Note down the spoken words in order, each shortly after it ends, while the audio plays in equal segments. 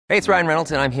Hey, it's Ryan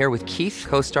Reynolds, and I'm here with Keith,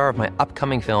 co-star of my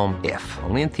upcoming film, If,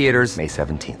 only in theaters May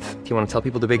 17th. Do you want to tell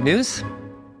people the big news?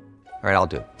 All right, I'll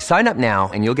do it. Sign up now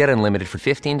and you'll get unlimited for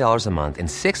 $15 a month and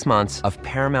 6 months of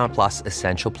Paramount Plus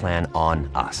Essential Plan on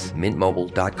us.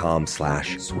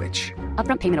 MintMobile.com/switch.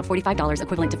 Upfront payment of $45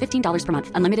 equivalent to $15 per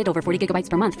month. Unlimited over 40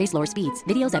 gigabytes per month. Face lower speeds.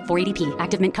 Videos at 480p.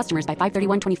 Active Mint customers by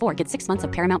 531.24 get 6 months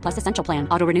of Paramount Plus Essential Plan.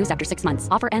 Auto renews after 6 months.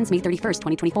 Offer ends May 31st,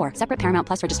 2024. Separate Paramount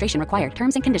Plus registration required.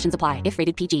 Terms and conditions apply if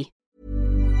rated PG.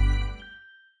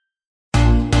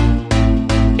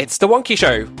 It's The Wonky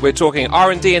Show. We're talking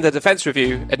R&D in the Defence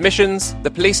Review, admissions, the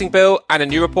policing bill, and a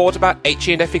new report about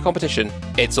HE and FE competition.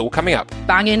 It's all coming up.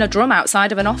 Banging a drum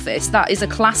outside of an office, that is a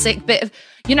classic bit of,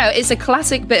 it's a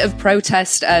classic bit of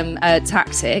protest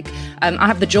tactic. I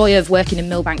have the joy of working in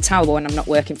Millbank Tower when I'm not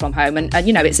working from home, and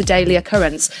it's a daily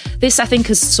occurrence. This, I think,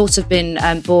 has sort of been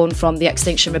born from the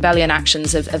Extinction Rebellion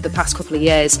actions of the past couple of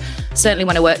years. Certainly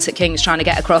when I worked at King's trying to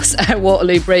get across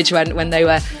Waterloo Bridge when they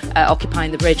were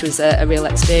occupying the bridge was a real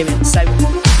experience. So.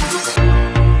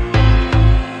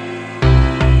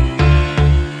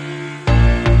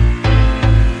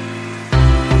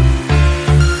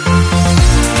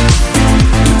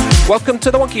 Welcome to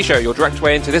The Wonky Show, your direct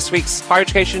way into this week's higher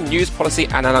education news, policy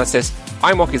and analysis.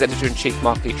 I'm Wonky's Editor-in-Chief,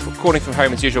 Mark Leach, recording from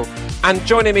home as usual. And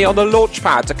joining me on the launch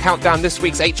pad to count down this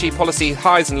week's HE policy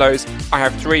highs and lows, I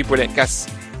have three brilliant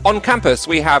guests. On campus,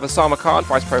 we have Osama Khan,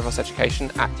 Vice Provost Education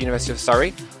at the University of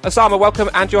Surrey. Osama, welcome,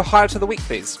 and your highlight of the week,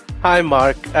 please. Hi,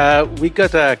 Mark. We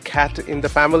got a cat in the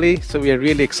family, so we are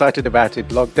really excited about it.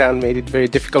 Lockdown made it very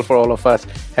difficult for all of us.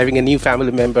 Having a new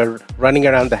family member running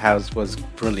around the house was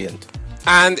brilliant.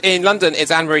 And in London,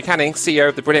 it's Anne-Marie Canning, CEO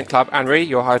of the Brilliant Club. Anne-Marie,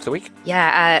 your highlight of the week?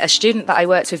 Yeah, a student that I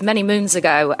worked with many moons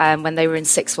ago when they were in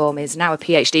sixth form is now a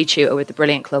PhD tutor with the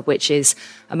Brilliant Club, which is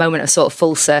a moment of sort of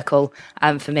full circle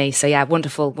for me. So yeah,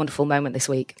 wonderful, wonderful moment this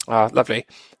week. Ah, lovely.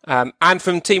 And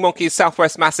from Team Wonky's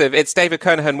Southwest Massive, it's David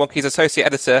Kernahan, Wonky's Associate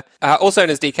Editor, also known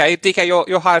as DK. DK,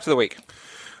 your highlight of the week?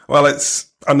 Well, it's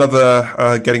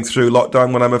another getting through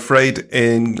lockdown when I'm afraid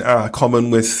in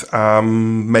common with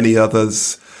many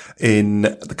others in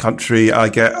the country. I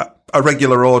get a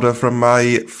regular order from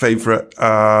my favourite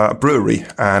brewery,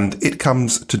 and it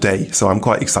comes today, so I'm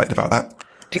quite excited about that.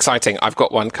 Exciting. I've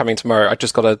got one coming tomorrow. I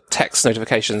just got a text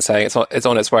notification saying it's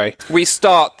on its way. We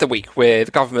start the week with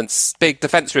the government's big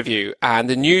defence review and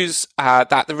the news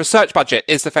that the research budget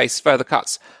is to face further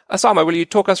cuts. Osama, will you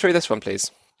talk us through this one,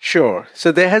 please? Sure.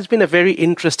 So there has been a very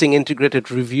interesting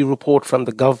integrated review report from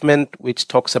the government, which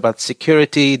talks about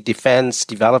security, defense,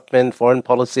 development, foreign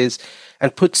policies,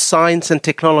 and puts science and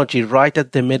technology right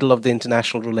at the middle of the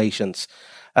international relations.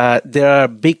 There are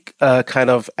big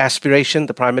kind of aspiration.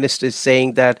 The Prime Minister is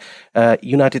saying that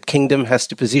United Kingdom has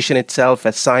to position itself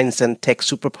as science and tech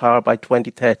superpower by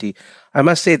 2030. I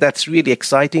must say that's really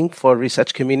exciting for a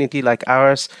research community like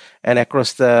ours and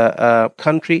across the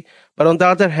country. But on the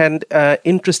other hand,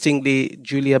 interestingly,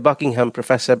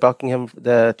 Professor Buckingham,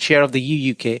 the chair of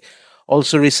the UUK,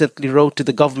 also recently wrote to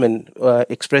the government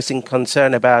expressing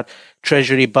concern about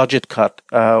Treasury budget cut,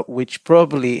 which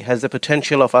probably has the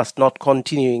potential of us not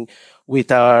continuing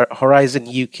with our Horizon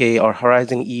UK or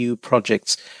Horizon EU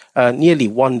projects, nearly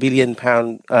 £1 billion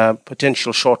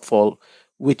potential shortfall,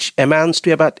 which amounts to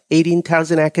about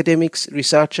 18,000 academics,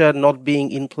 researcher not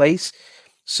being in place.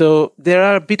 So there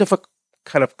are a bit of a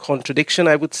kind of contradiction,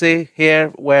 I would say, here,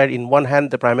 where in one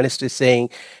hand, the Prime Minister is saying,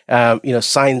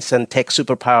 science and tech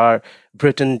superpower,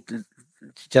 Britain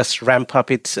just ramp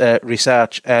up its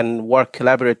research and work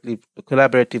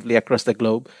collaboratively across the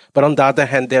globe. But on the other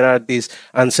hand, there are these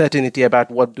uncertainty about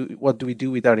what do we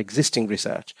do with our existing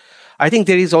research. I think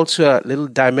there is also a little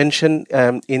dimension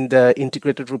in the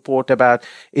integrated report about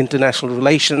international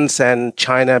relations and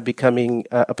China becoming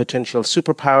a potential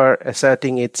superpower,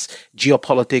 asserting its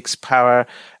geopolitics power,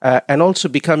 and also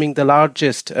becoming the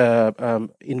largest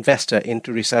investor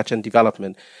into research and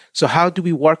development. So how do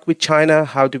we work with China?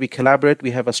 How do we collaborate? We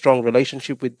have a strong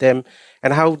relationship with them.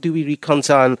 And how do we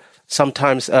reconcile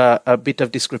sometimes a bit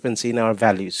of discrepancy in our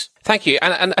values? Thank you.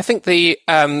 And I think the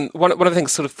one of the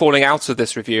things sort of falling out of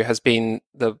this review has been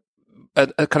the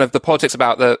kind of the politics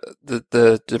about the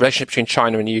relationship between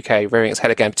China and the UK rearing its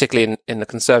head again, particularly in the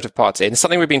Conservative Party. And it's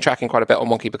something we've been tracking quite a bit on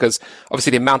Wonky because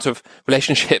obviously the amount of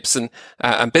relationships and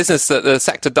business that the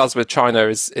sector does with China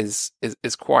is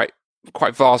quite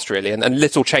vast, really, and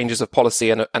little changes of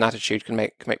policy and attitude can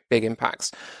make big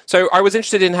impacts. So I was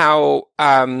interested in how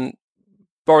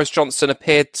Boris Johnson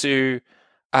appeared to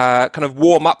kind of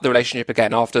warm up the relationship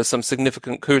again after some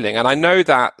significant cooling. And I know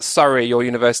that Surrey, your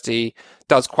university,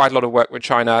 does quite a lot of work with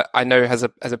China. I know has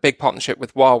a big partnership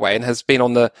with Huawei and has been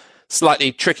on the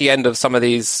slightly tricky end of some of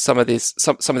these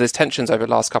tensions over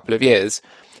the last couple of years.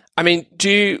 I mean,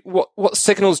 what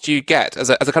signals do you get as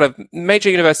a kind of major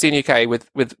university in the UK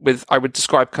with I would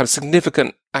describe kind of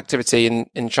significant activity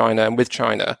in China and with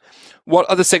China? What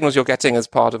other signals you're getting as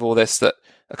part of all this that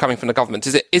are coming from the government?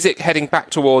 Is it heading back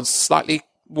towards slightly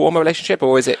warmer relationship,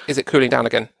 or is it cooling down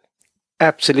again?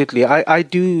 Absolutely. I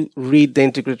do read the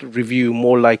integrated review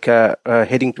more like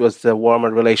heading towards the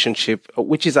warmer relationship,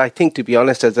 which is, I think, to be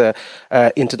honest, as a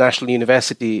international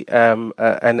university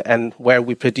and where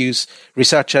we produce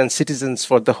research and citizens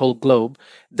for the whole globe,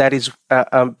 that is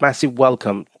a massive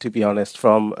welcome, to be honest,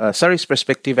 from Surrey's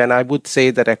perspective, and I would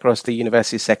say that across the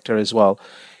university sector as well.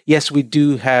 Yes, we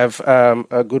do have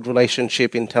a good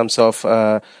relationship in terms of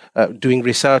doing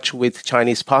research with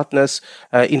Chinese partners.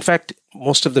 In fact,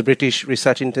 most of the British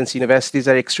research-intensive universities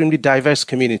are extremely diverse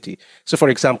community. So, for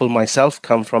example, myself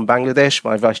come from Bangladesh.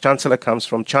 My vice-chancellor comes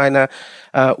from China.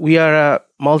 We are a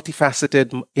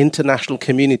multifaceted international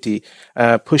community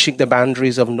pushing the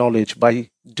boundaries of knowledge by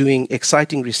doing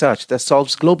exciting research that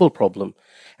solves global problems.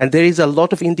 And there is a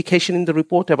lot of indication in the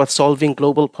report about solving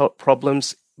global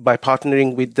problems by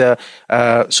partnering with the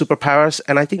superpowers.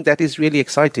 And I think that is really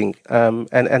exciting.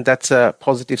 And that's a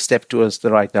positive step towards the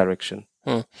right direction.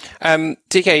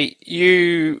 TK,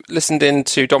 you listened in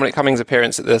to Dominic Cummings'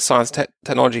 appearance at the Science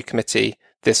Technology Committee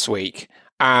this week,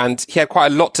 and he had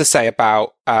quite a lot to say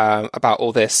about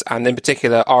all this, and in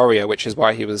particular ARIA, which is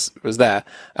why he was there.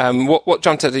 What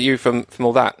jumped out at you from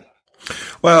all that?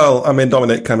 Well, I mean,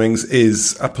 Dominic Cummings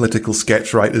is a political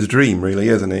sketch writer's dream, really,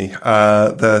 isn't he?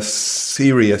 The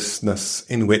seriousness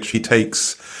in which he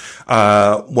takes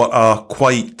what are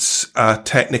quite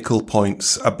technical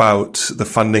points about the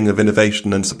funding of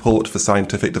innovation and support for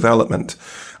scientific development.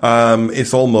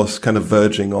 It's almost kind of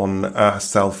verging on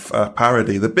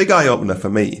self-parody. The big eye-opener for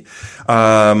me,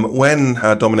 when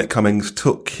Dominic Cummings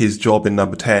took his job in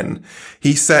Number 10,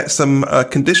 he set some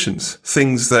conditions,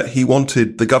 things that he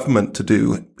wanted the government to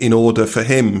do in order for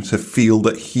him to feel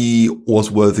that he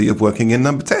was worthy of working in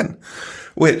Number 10.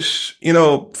 Which,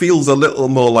 feels a little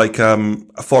more like a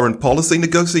foreign policy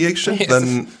negotiation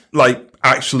than like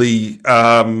actually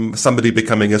somebody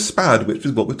becoming a SPAD, which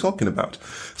is what we're talking about.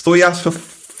 So he asked for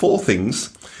 4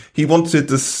 things. He wanted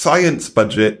the science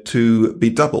budget to be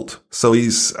doubled. So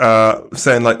he's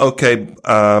saying like, okay,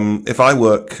 if I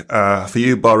work for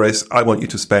you, Boris, I want you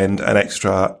to spend an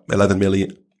extra 11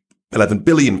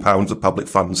 billion pounds of public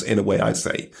funds in a way I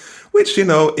say, which,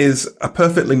 is a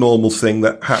perfectly normal thing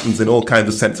that happens in all kinds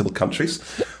of sensible countries.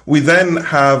 We then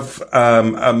have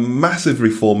a massive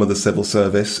reform of the civil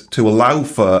service to allow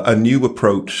for a new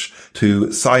approach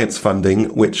to science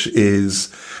funding, which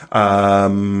is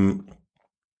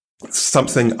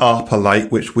something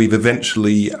ARPA-like, which we've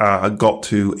eventually got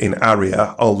to in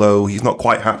ARIA, although he's not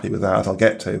quite happy with that, as I'll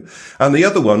get to. And the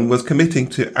other one was committing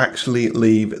to actually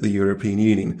leave the European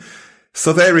Union.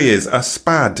 So there he is, a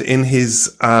SPAD in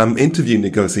his interview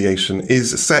negotiation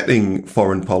is setting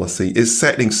foreign policy, is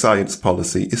setting science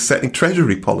policy, is setting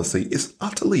treasury policy. It's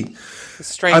utterly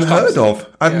unheard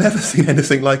of. I've never seen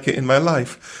anything like it in my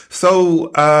life.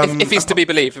 So if he's to be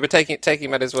believed, if we're taking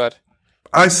him at his word,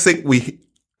 I think we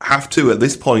have to at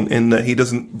this point, in that he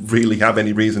doesn't really have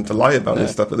any reason to lie about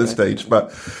this stuff at this stage.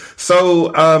 But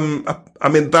so, I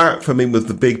mean, that for me was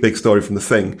the big story from the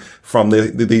thing, from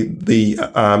the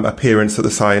appearance at the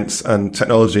Science and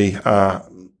Technology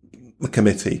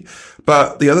Committee.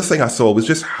 But the other thing I saw was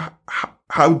just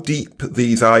how deep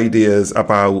these ideas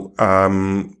about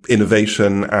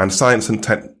innovation and science and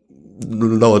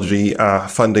technology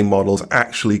funding models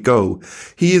actually go.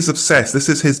 He is obsessed. This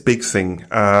is his big thing.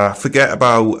 Forget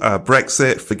about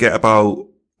Brexit. Forget about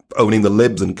owning the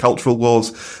libs and cultural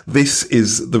wars. This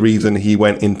is the reason he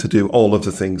went in to do all of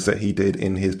the things that he did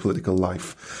in his political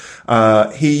life.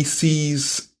 He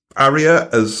sees ARIA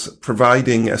as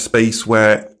providing a space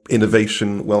where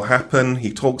innovation will happen.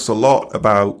 He talks a lot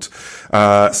about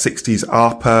 60s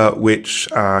ARPA, which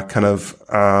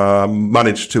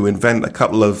managed to invent a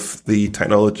couple of the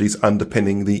technologies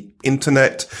underpinning the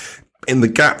internet in the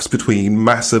gaps between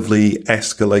massively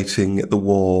escalating the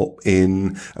war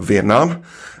in Vietnam.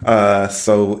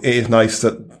 So it is nice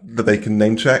that they can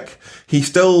name check. He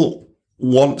still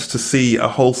wants to see a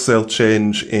wholesale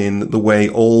change in the way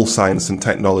all science and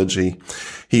technology.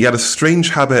 He had a strange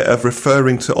habit of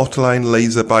referring to Ottoline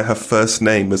Laser by her first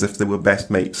name as if they were best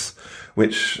mates,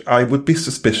 which I would be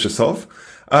suspicious of.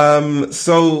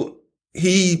 So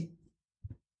he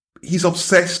he's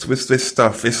obsessed with this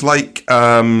stuff. It's like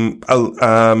an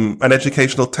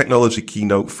educational technology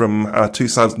keynote from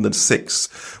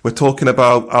 2006. We're talking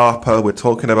about ARPA, we're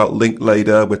talking about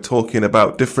Linklater, we're talking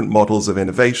about different models of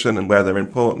innovation and where they're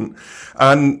important.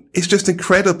 And it's just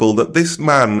incredible that this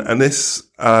man and this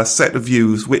set of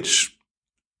views, which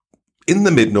in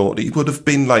the mid-noughties would have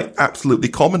been like absolutely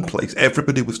commonplace.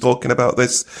 Everybody was talking about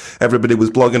this. Everybody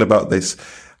was blogging about this.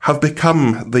 Have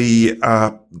become the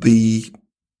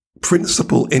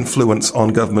principal influence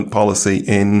on government policy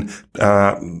in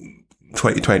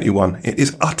 2021. It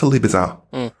is utterly bizarre.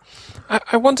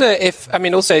 I wonder if, I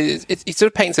mean, also, he sort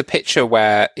of paints a picture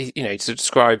where, he sort of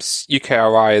describes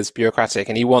UKRI as bureaucratic,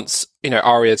 and he wants,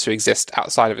 ARIA to exist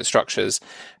outside of its structures.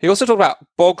 He also talked about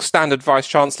bog standard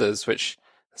vice-chancellors, which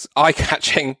is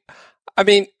eye-catching. I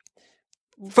mean,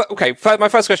 okay, my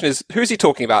first question is, who is he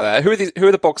talking about there? Who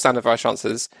are the bog standard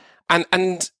vice-chancellors?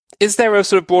 And is there a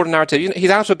sort of broader narrative? He's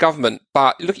out of government,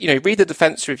 but look, read the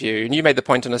Defence Review, and you made the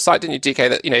point on the site, didn't you, DK,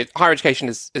 that, higher education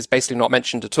is basically not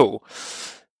mentioned at all.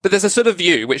 But there's a sort of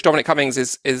view, which Dominic Cummings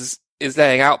is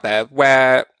laying out there,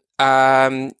 where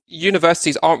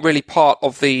universities aren't really part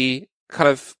of the kind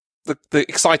of the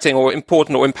exciting or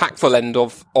important or impactful end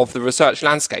of the research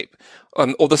landscape,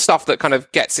 or the stuff that kind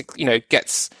of gets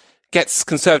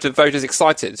Conservative voters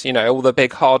excited, all the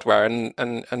big hardware and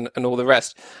all the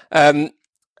rest. I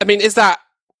mean, is that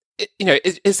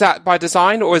by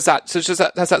design, or is that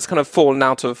has that kind of fallen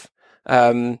out of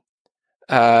the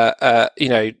kind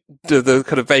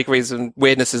of vagaries and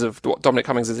weirdnesses of what Dominic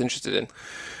Cummings is interested in?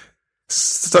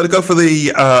 So to go for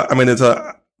the, there's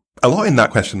a lot in that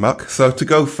question, Mark. So to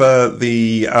go for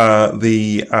the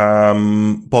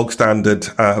bog standard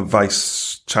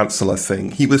vice chancellor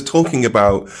thing, he was talking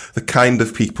about the kind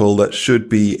of people that should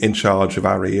be in charge of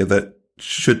ARIA, that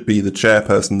should be the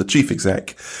chairperson, the chief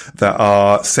exec, that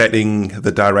are setting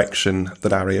the direction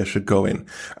that ARIA should go in.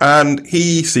 And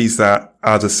he sees that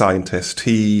as a scientist.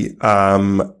 He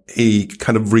kind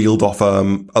of reeled off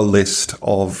a list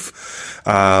of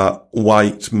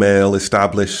white, male,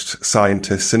 established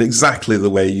scientists in exactly the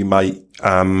way you might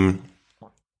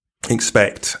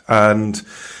expect. And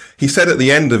he said at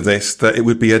the end of this that it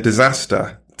would be a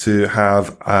disaster to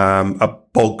have a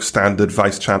bog standard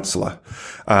vice chancellor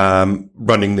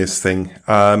running this thing.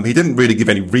 He didn't really give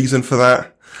any reason for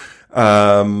that,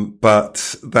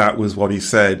 but that was what he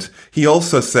said. He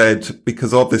also said,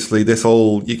 because obviously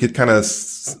you could kind of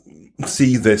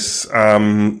see this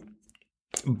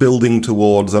building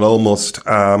towards an almost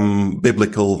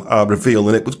biblical reveal,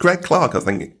 and it was Greg Clark, I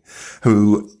think,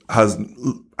 who has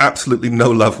absolutely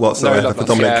no love whatsoever for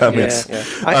Dominic Cummings. Yeah.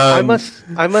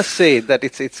 I must say that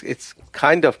it's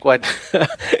kind of quite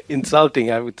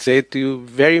insulting, I would say, to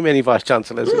very many vice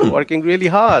chancellors who are working really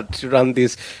hard to run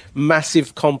these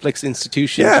massive, complex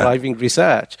institutions driving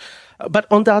research. But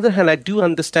on the other hand, I do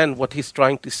understand what he's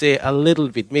trying to say a little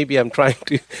bit. Maybe I'm trying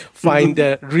to find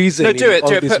a reason in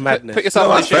all this madness. Put yourself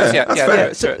on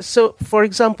the shoes. So, for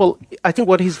example, I think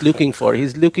what he's looking for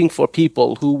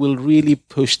people who will really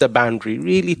push the boundary,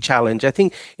 really challenge. I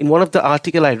think in one of the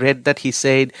articles I read that he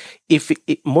said, if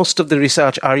most of the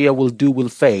research ARIA will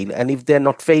fail. And if they're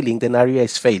not failing, then ARIA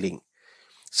is failing.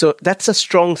 So that's a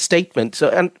strong statement. So,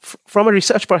 and from a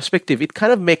research perspective, it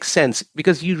kind of makes sense,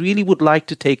 because you really would like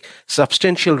to take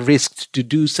substantial risks to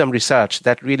do some research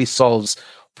that really solves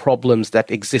problems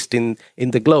that exist in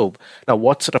the globe. Now,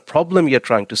 what sort of problem you're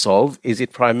trying to solve? Is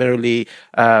it primarily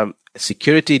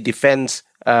security, defense,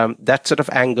 that sort of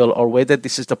angle, or whether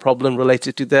this is the problem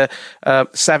related to the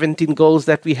 17 goals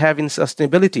that we have in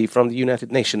sustainability from the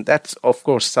United Nations? That's, of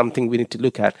course, something we need to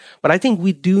look at. But I think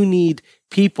we do need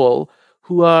people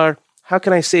who are, how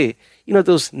can I say,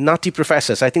 those nutty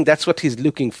professors. I think that's what he's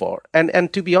looking for.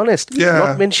 And to be honest,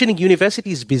 not mentioning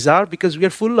university is bizarre, because we are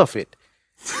full of it.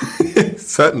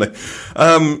 Certainly.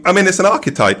 It's an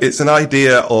archetype. It's an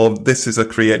idea of this is a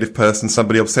creative person,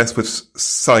 somebody obsessed with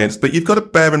science. But you've got to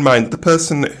bear in mind that the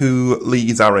person who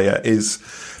leads ARIA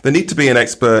they need to be an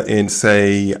expert in,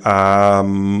 say,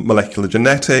 molecular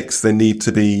genetics. They need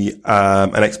to be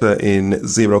an expert in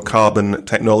zero carbon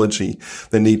technology.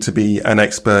 They need to be an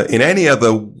expert in any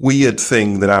other weird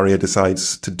thing that ARIA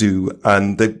decides to do.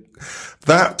 And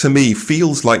that, to me,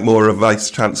 feels like more a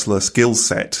vice chancellor skill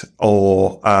set,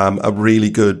 or a really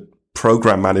good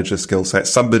program manager skill set.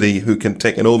 Somebody who can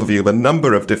take an overview of a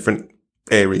number of different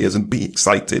areas and be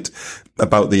excited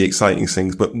about the exciting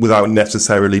things, but without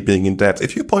necessarily being in depth.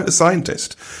 If you appoint a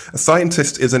scientist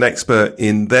is an expert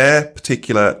in their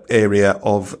particular area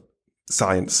of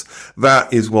science.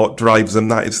 That is what drives them.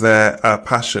 That is their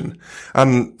passion.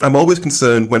 And I'm always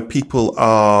concerned when people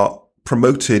are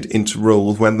promoted into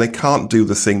roles when they can't do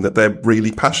the thing that they're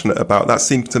really passionate about. That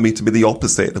seems to me to be the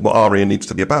opposite of what ARIA needs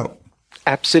to be about.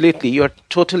 Absolutely. You're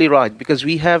totally right, because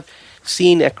we have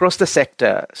seen across the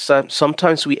sector,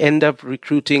 sometimes we end up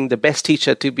recruiting the best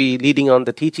teacher to be leading on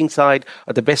the teaching side,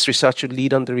 or the best researcher to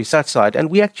lead on the research side.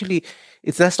 And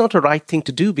that's not a right thing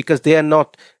to do, because they are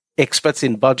not experts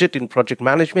in budget, in project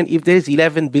management. If there's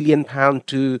 £11 billion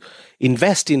to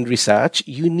invest in research,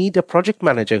 you need a project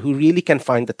manager who really can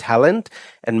find the talent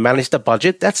and manage the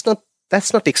budget. That's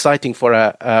not exciting for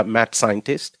a mad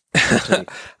scientist.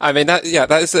 I mean, that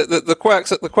is the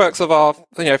quirks of our,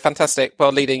 fantastic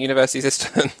world-leading university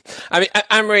system. I mean,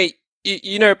 Anne-Marie,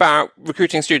 you know about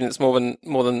recruiting students more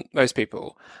than most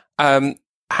people.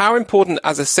 How important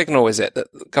as a signal is it that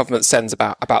the government sends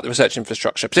about the research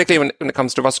infrastructure, particularly when it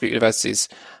comes to Russell Group universities,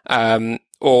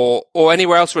 or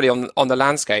anywhere else really on the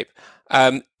landscape?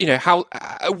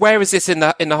 Where is this in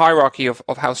the hierarchy of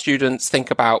how students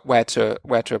think about where to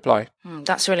apply?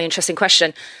 That's a really interesting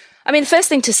question. I mean, the first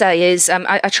thing to say is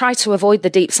I try to avoid the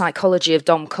deep psychology of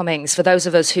Dom Cummings. For those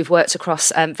of us who've worked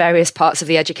across various parts of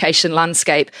the education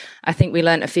landscape, I think we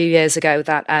learnt a few years ago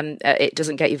that it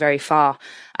doesn't get you very far.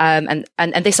 And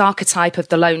this archetype of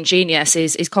the lone genius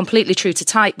is completely true to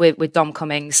type with Dom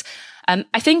Cummings.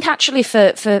 I think actually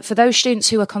for those students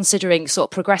who are considering sort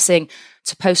of progressing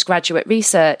to postgraduate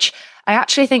research, I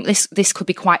actually think this could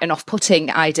be quite an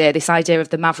off-putting idea, this idea of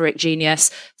the maverick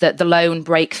genius, the lone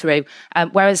breakthrough.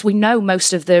 Whereas we know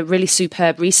most of the really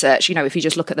superb research, if you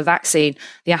just look at the vaccine,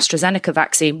 the AstraZeneca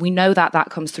vaccine, we know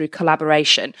that comes through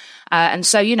collaboration. And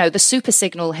so, the super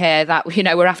signal here that,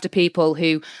 we're after people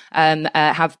who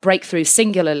have breakthroughs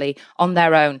singularly on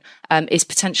their own is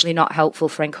potentially not helpful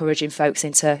for encouraging folks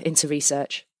into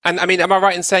research. And I mean, am I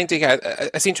right in saying, DK,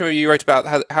 I seem to remember you wrote about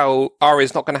how ARIA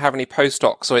is not going to have any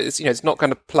postdocs, or it's not going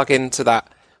to plug into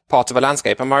that part of a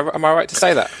landscape. Am I right to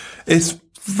say that? It's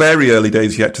very early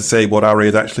days yet to say what ARIA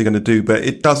is actually going to do, but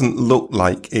it doesn't look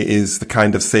like it is the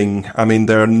kind of thing. I mean,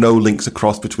 there are no links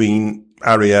across between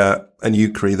ARIA and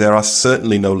UCRI. There are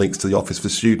certainly no links to the Office for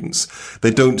Students. They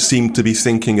don't seem to be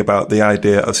thinking about the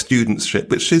idea of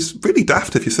studentship, which is really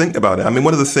daft if you think about it. I mean,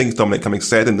 one of the things Dominic Cummings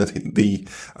said in the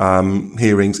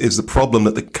hearings is the problem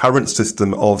that the current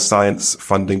system of science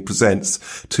funding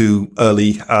presents to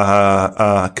early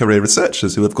career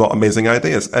researchers who have got amazing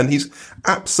ideas. And he's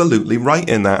absolutely right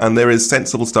in that. And there is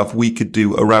sensible stuff we could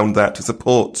do around that to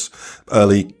support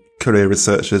early career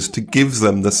researchers, to give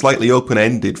them the slightly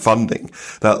open-ended funding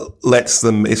that lets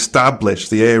them establish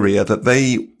the area that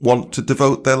they want to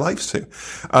devote their lives to.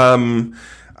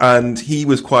 And he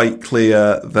was quite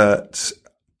clear that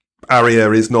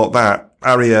ARIA is not that.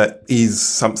 ARIA is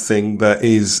something that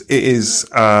it's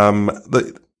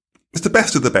the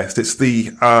best of the best. It's the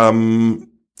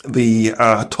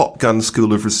Top Gun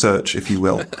school of research, if you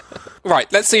will. Right.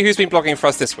 Let's see who's been blogging for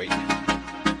us this week.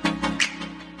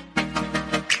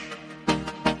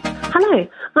 Hello,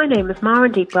 my name is Mara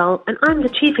Deepwell and I'm the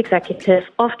Chief Executive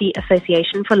of the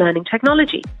Association for Learning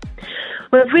Technology.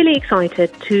 We're really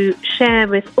excited to share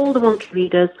with all the Wonky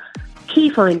readers key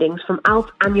findings from our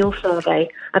annual survey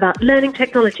about learning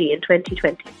technology in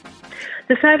 2020.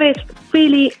 The survey is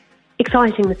really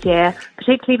exciting this year,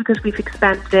 particularly because we've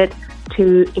expanded it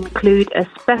to include a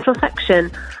special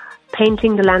section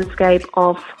painting the landscape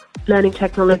of learning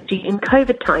technology in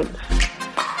COVID times.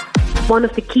 One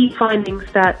of the key findings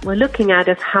that we're looking at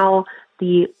is how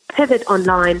the pivot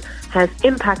online has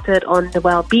impacted on the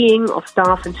well-being of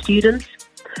staff and students,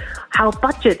 how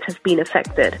budgets have been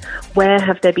affected, where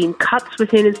have there been cuts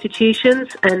within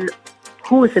institutions, and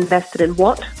who has invested in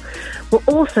what. We're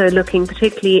also looking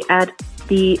particularly at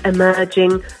the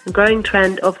emerging and growing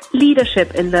trend of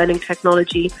leadership in learning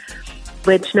technology,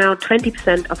 which now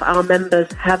 20% of our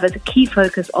members have as a key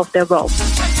focus of their role.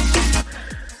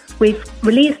 We've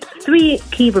released 3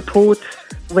 key reports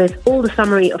with all the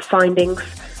summary of findings,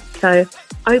 so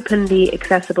openly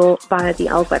accessible via the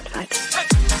ALG website.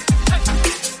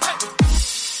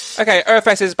 Okay,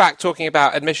 OFS is back talking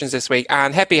about admissions this week,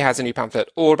 and Happy has a new pamphlet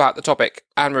all about the topic.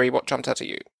 Anne-Marie, what jumped out at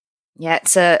you? Yeah,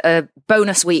 it's a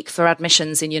bonus week for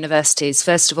admissions in universities.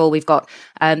 First of all, we've got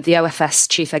the OFS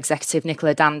Chief Executive,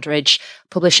 Nicola Dandridge,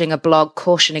 publishing a blog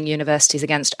cautioning universities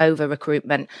against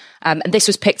over-recruitment. And this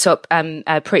was picked up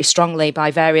pretty strongly by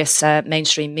various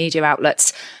mainstream media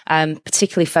outlets,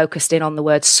 particularly focused in on the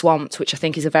word swamped, which I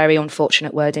think is a very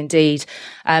unfortunate word indeed.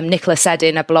 Nicola said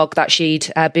in a blog that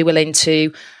she'd be willing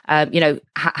to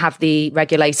have the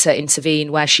regulator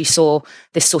intervene where she saw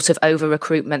this sort of over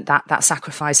recruitment that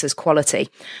sacrifices quality.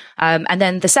 And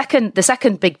then the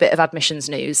second big bit of admissions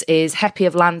news is HEPI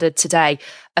have landed today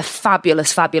a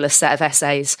fabulous set of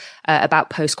essays about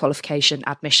post-qualification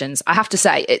admissions. I have to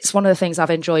say, it's one of the things I've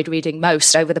enjoyed reading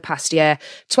most over the past year.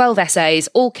 12 essays,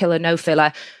 all killer, no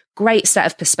filler. Great set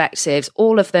of perspectives,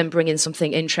 all of them bringing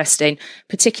something interesting.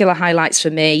 Particular highlights for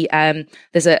me.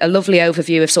 There's a lovely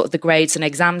overview of sort of the grades and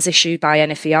exams issued by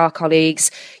NFER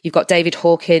colleagues. You've got David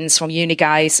Hawkins from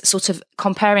UniGuys sort of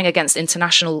comparing against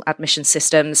international admission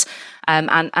systems,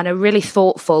 and a really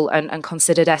thoughtful and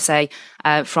considered essay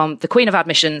from the Queen of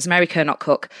Admissions, Mary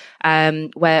Kernock-Cook,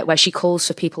 where she calls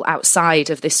for people outside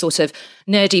of this sort of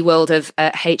nerdy world of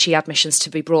HE admissions to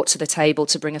be brought to the table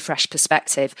to bring a fresh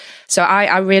perspective. So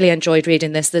I really enjoyed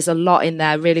reading this. There's a lot in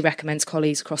there. Really recommend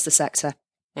colleagues across the sector.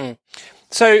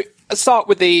 So start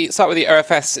with the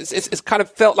OFS. It's kind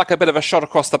of felt like a bit of a shot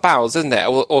across the bows, isn't it?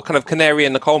 Or kind of canary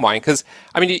in the coal mine. Because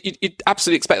I mean, you'd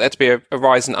absolutely expect there to be a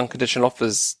rise in unconditional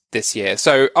offers this year.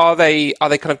 So are they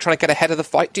kind of trying to get ahead of the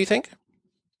fight, do you think?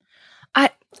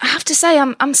 I have to say,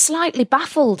 I'm slightly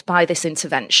baffled by this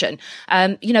intervention.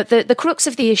 The crux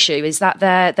of the issue is that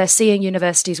they're seeing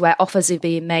universities where offers are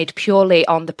being made purely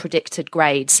on the predicted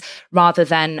grades rather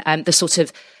than the sort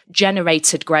of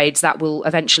generated grades that we'll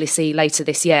eventually see later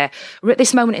this year. We're at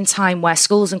this moment in time where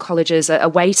schools and colleges are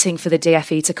waiting for the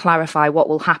DfE to clarify what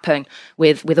will happen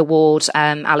with award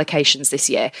allocations this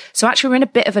year. So actually we're in a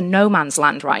bit of a no man's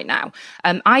land right now.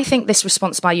 I think this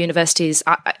response by universities,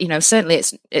 certainly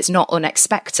it's not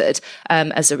unexpected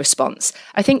as a response.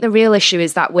 I think the real issue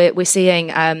is that we're seeing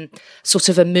sort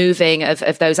of a moving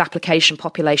of those application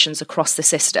populations across the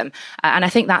system. And I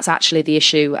think that's actually the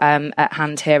issue at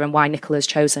hand here and why Nicola's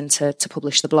chosen to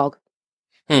publish the blog.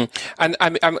 And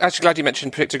I'm actually glad you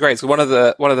mentioned predicted grades. One of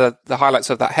the highlights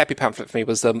of that HEPI pamphlet for me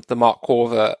was the Mark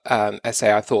Corver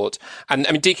essay, I thought. And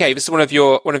I mean, DK, this is one of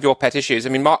your pet issues. I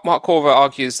mean, Mark Corver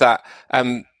argues that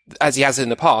as he has in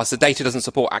the past, the data doesn't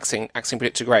support axing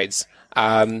predicted grades.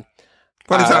 Well,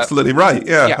 he's absolutely right.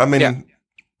 Yeah. I mean,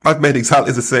 I've made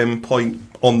exactly the same point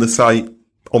on the site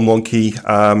on Wonky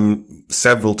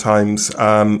several times.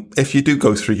 If you do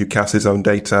go through UCAS's own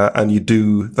data and you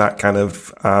do that kind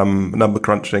of number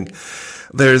crunching,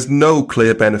 there is no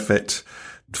clear benefit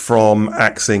from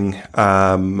axing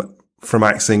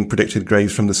predicted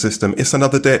grades from the system. It's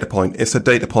another data point. It's a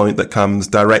data point that comes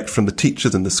direct from the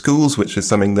teachers in the schools, which is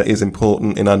something that is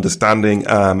important in understanding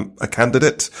a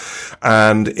candidate.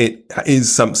 And it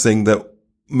is something that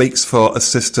makes for a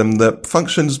system that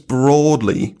functions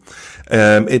broadly.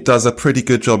 It does a pretty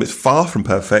good job. It's far from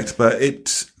perfect, but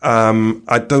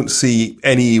I don't see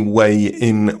any way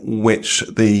in which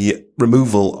the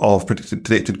removal of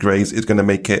predicted grades is going to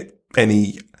make it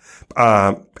any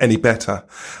better.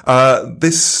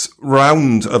 This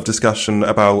round of discussion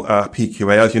about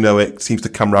PQA, as you know, it seems to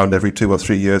come round every 2 or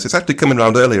 3 years. It's actually coming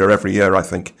round earlier every year, I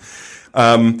think.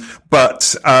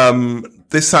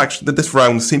 This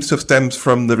round seems to have stemmed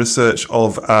from the research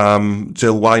of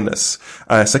Jill Wyness.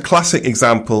 It's a classic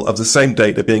example of the same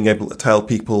data being able to tell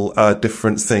people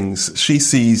different things. She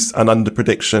sees an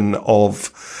underprediction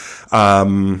of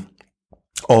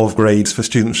grades for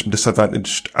students from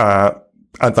disadvantaged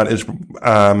backgrounds.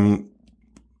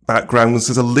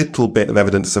 There's a little bit of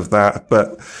evidence of that,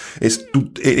 but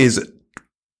it is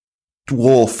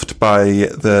dwarfed by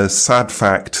the sad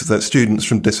fact that students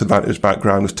from disadvantaged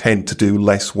backgrounds tend to do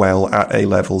less well at A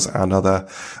levels and other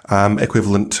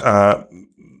equivalent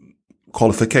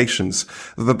qualifications.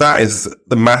 That is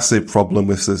the massive problem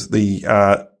with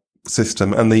the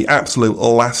system, and the absolute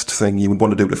last thing you would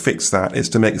want to do to fix that is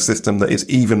to make a system that is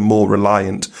even more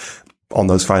reliant on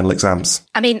those final exams.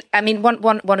 I mean,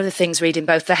 one of the things reading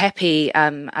both the HEPI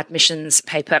admissions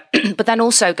paper, but then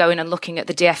also going and looking at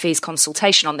the DfE's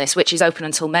consultation on this, which is open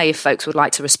until May if folks would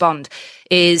like to respond,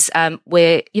 is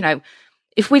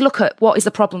if we look at what is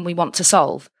the problem we want to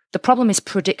solve, the problem is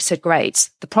predicted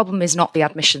grades. The problem is not the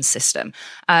admission system.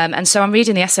 And so I'm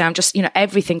reading the essay, I'm just,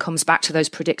 everything comes back to those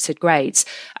predicted grades.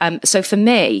 So for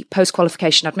me,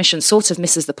 post-qualification admission sort of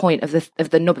misses the point of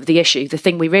the nub of the issue, the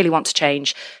thing we really want to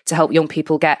change to help young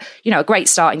people get, a great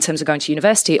start in terms of going to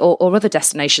university or other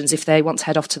destinations if they want to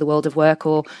head off to the world of work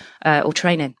or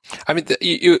training. I mean,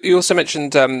 you also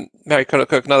mentioned Mary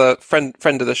Kernock-Cook, another friend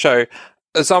of the show.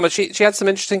 Osama, she had some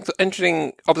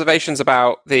interesting observations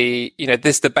about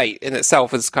this debate in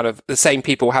itself as kind of the same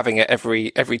people having it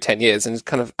every 10 years and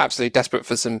kind of absolutely desperate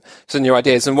for some new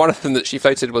ideas. And one of them that she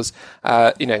floated was,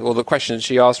 or the question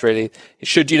she asked really,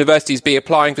 should universities be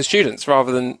applying for students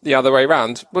rather than the other way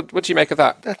around? What do you make of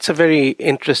that? That's a very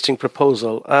interesting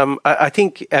proposal. I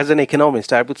think as an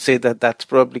economist, I would say that that's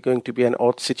probably going to be an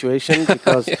odd situation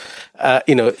because,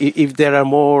 if there are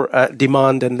more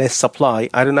demand and less supply,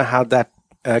 I don't know how that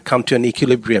come to an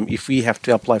equilibrium if we have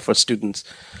to apply for students.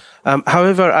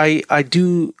 However, I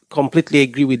do completely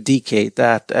agree with DK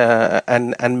that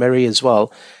and Mary as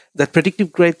well, that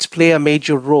predictive grades play a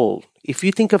major role. If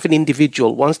you think of an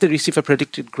individual, once they receive a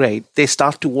predicted grade, they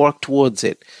start to work towards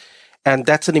it. And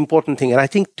that's an important thing. And I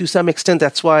think to some extent,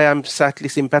 that's why I'm slightly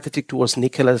sympathetic towards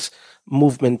Nicola's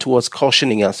movement towards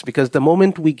cautioning us, because the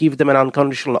moment we give them an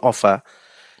unconditional offer,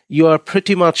 you are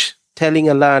pretty much telling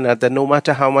a learner that no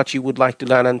matter how much you would like to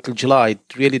learn until July,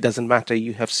 it really doesn't matter.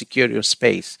 You have secured your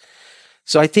space.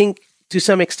 So I think to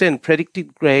some extent,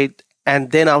 predicted grade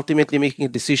and then ultimately making a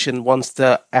decision once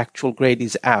the actual grade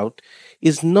is out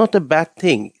is not a bad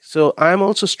thing. So I'm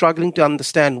also struggling to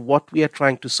understand what we are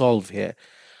trying to solve here.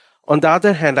 On the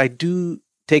other hand, I do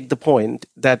take the point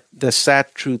that the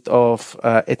sad truth of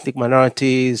ethnic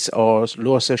minorities or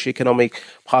lower socioeconomic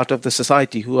part of the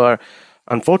society who are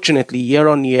unfortunately, year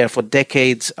on year for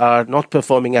decades are not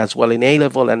performing as well in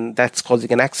A-level, and that's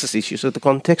causing an access issue. So the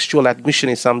contextual admission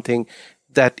is something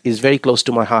that is very close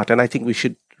to my heart, and I think we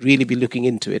should really be looking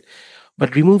into it.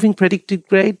 But removing predicted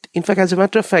grade, in fact, as a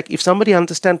matter of fact, if somebody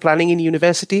understands planning in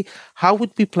university, how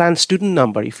would we plan student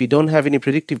number if we don't have any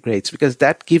predictive grades? Because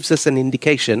that gives us an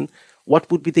indication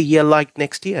what would be the year like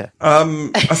next year.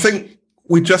 I think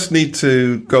we just need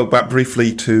to go back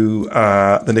briefly to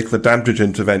the Nicola Dandridge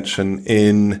intervention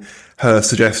in her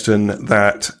suggestion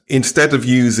that instead of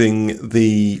using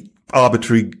the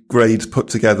arbitrary grades put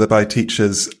together by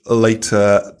teachers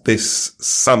later this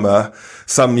summer,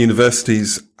 some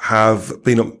universities have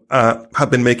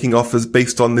been making offers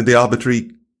based on the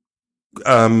arbitrary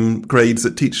grades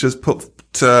that teachers put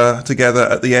together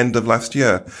at the end of last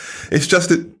year. It's just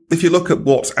that if you look at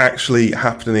what's actually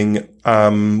happening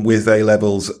with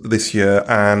A-levels this year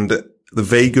and the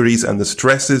vagaries and the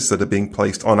stresses that are being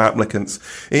placed on applicants,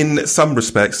 in some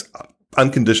respects,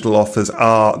 unconditional offers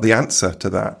are the answer to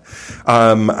that.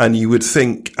 And you would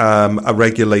think a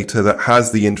regulator that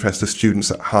has the interest of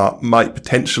students at heart might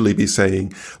potentially be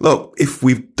saying, look, if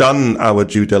we've done our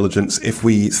due diligence, if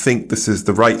we think this is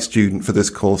the right student for this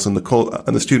course and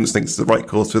the students think it's the right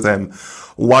course for them,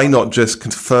 why not just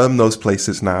confirm those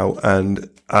places now and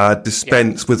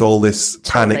dispense with all this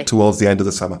panic towards the end of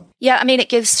the summer? Yeah, I mean, it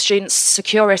gives students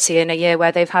security in a year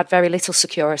where they've had very little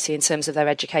security in terms of their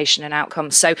education and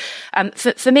outcomes. So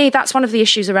for me, that's one of the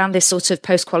issues around this sort of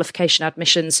post-qualification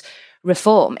admissions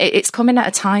reform. It's coming at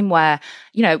a time where,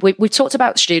 we've talked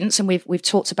about students and we've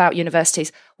talked about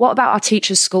universities. What about our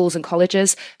teachers, schools and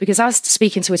colleges? Because I was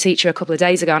speaking to a teacher a couple of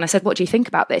days ago and I said, what do you think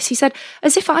about this? He said,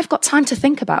 as if I've got time to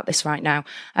think about this right now.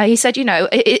 He said,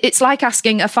 it's like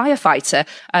asking a firefighter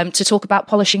to talk about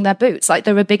polishing their boots. Like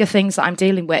there are bigger things that I'm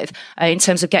dealing with in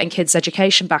terms of getting kids'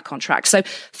 education back on track. So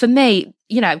for me,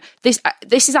 this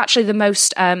is actually the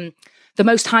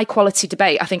most high quality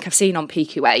debate I think I've seen on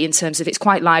PQA in terms of it's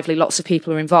quite lively, lots of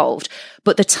people are involved,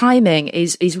 but the timing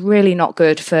is really not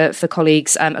good for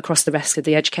colleagues across the rest of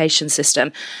the education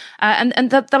system.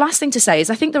 And the last thing to say is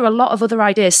I think there are a lot of other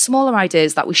ideas, smaller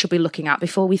ideas that we should be looking at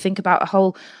before we think about a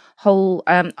whole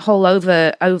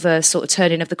over sort of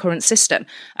turning of the current system.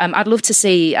 I'd love to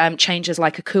see changes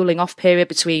like a cooling off period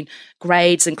between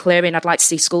grades and clearing. I'd like to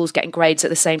see schools getting grades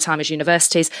at the same time as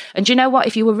universities. And do you know what?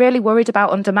 If you were really worried about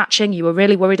undermatching, you were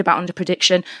really worried about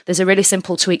underprediction, there's a really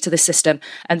simple tweak to the system.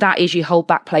 And that is you hold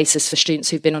back places for students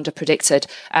who've been underpredicted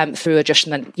through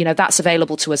adjustment. That's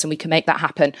available to us and we can make that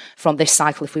happen from this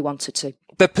cycle if we wanted to.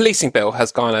 The policing bill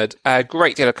has garnered a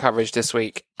great deal of coverage this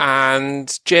week.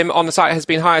 And Jim on the site has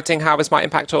been highlighting how this might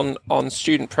impact on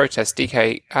student protests.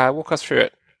 DK, walk us through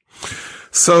it.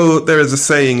 So there is a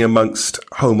saying amongst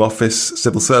Home Office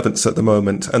civil servants at the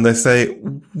moment, and they say,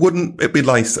 wouldn't it be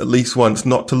nice at least once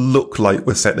not to look like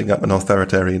we're setting up an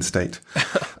authoritarian state?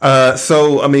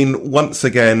 So, I mean, once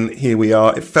again, here we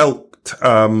are. It felt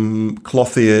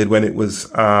cloth-eared when it was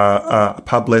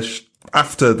published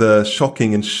after the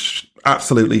shocking and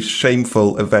absolutely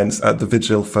shameful events at the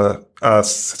vigil for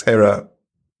Sarah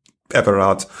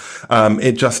Everard.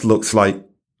 It just looks like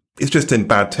it's just in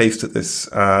bad taste at this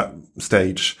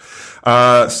stage.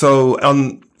 So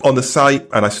on the site,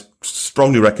 and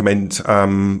strongly recommend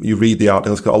you read the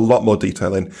article. It's got a lot more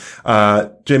detail in.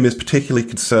 Jim is particularly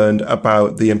concerned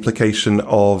about the implication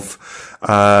of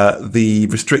the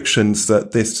restrictions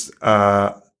that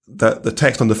that the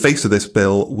text on the face of this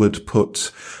bill would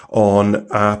put on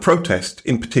protest,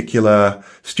 in particular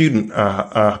student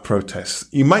protests.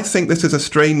 You might think this is a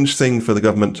strange thing for the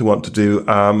government to want to do,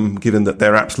 given that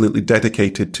they're absolutely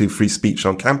dedicated to free speech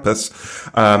on campus.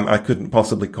 I couldn't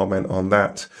possibly comment on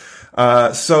that.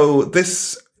 So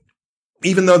this,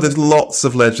 even though there's lots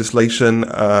of legislation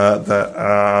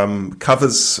that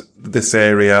covers this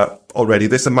area already,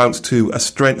 this amounts to a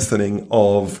strengthening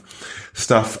of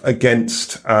stuff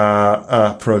against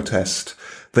protest.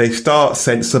 They start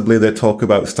sensibly. They talk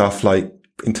about stuff like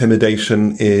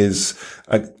intimidation is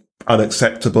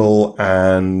unacceptable,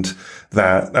 and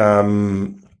that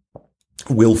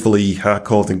willfully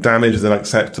causing damage is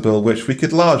unacceptable, which we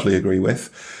could largely agree with.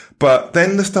 But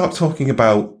then they start talking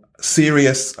about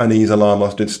serious unease, alarm,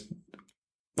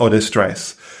 or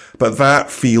distress. But that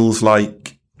feels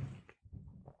like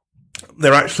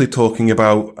they're actually talking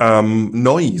about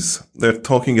noise. They're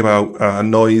talking about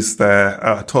noise.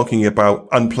 They're talking about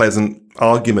unpleasant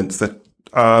arguments. They're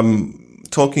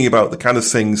talking about the kind of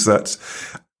things that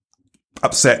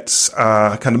upsets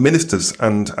kind of ministers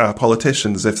and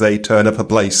politicians if they turn up a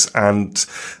place and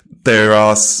there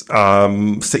are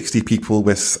 60 people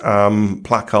with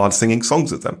placards singing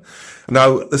songs at them.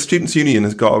 Now, the Students' Union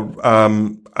has got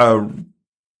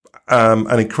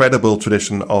an incredible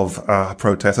tradition of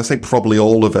protest. I think probably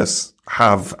all of us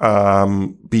have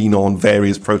been on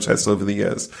various protests over the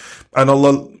years. And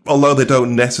although they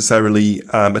don't necessarily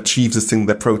achieve the thing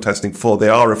they're protesting for, they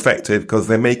are effective because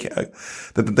they make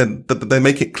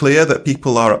it clear that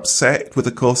people are upset with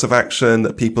the course of action,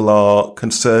 that people are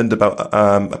concerned about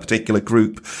a particular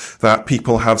group, that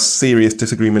people have serious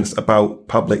disagreements about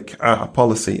public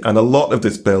policy. And a lot of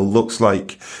this bill looks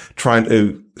like trying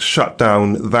to shut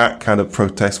down that kind of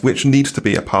protest, which needs to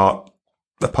be a part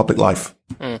of public life.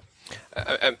 Mm.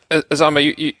 Osama,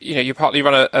 you partly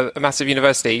run a massive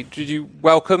university. Did you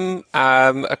welcome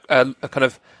a kind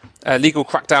of legal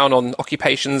crackdown on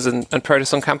occupations and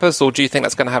protests on campus, or do you think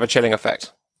that's going to have a chilling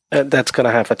effect? That's going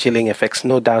to have a chilling effect,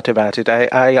 no doubt about it.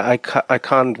 I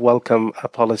can't welcome a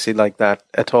policy like that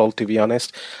at all, to be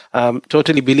honest.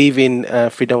 Totally believe in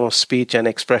freedom of speech and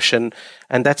expression,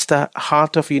 and that's the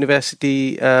heart of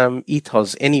university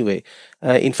ethos anyway.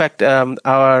 In fact,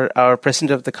 our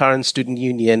president of the current student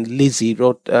union, Lizzie,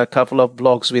 wrote a couple of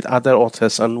blogs with other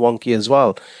authors on Wonky as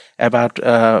well about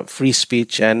free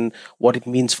speech and what it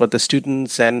means for the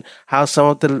students, and how some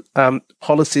of the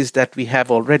policies that we have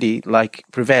already, like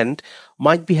Prevent,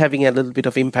 might be having a little bit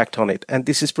of impact on it. And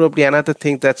this is probably another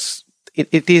thing that's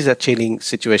it is a chilling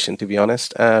situation, to be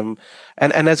honest. And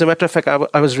as a matter of fact,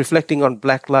 I was reflecting on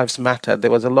Black Lives Matter. There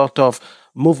was a lot of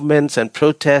movements and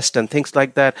protests and things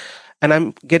like that. And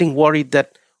I'm getting worried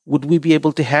that would we be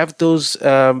able to have those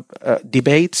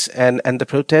debates and the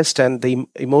protest and the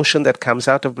emotion that comes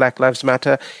out of Black Lives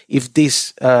Matter if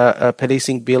this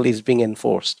policing bill is being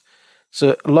enforced?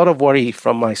 So a lot of worry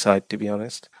from my side, to be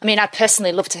honest. I mean, I'd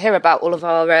personally love to hear about all of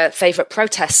our favourite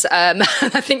protests. I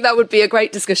think that would be a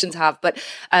great discussion to have. But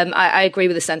I agree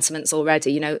with the sentiments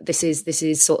already. You know, this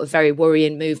is sort of very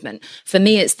worrying movement. For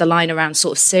me, it's the line around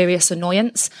sort of serious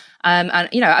annoyance. And,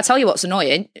 you know, I tell you what's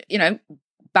annoying, you know,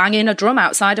 banging a drum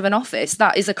outside of an office.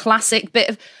 That is a classic bit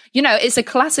of, you know, it's a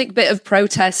classic bit of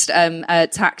protest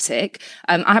tactic.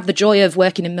 I have the joy of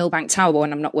working in Millbank Tower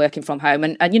when I'm not working from home.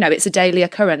 And, you know, it's a daily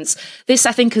occurrence. This,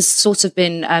 I think, has sort of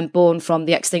been born from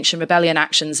the Extinction Rebellion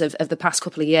actions of the past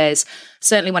couple of years.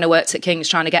 Certainly when I worked at King's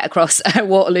trying to get across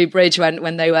Waterloo Bridge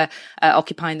when they were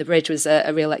occupying the bridge was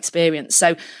a real experience.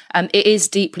 So it is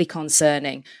deeply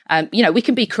concerning. You know, we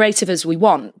can be creative as we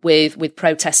want with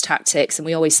protest tactics. And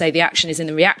we always say the action is in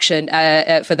the reaction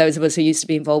for those of us who used to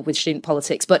be involved with student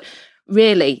politics. But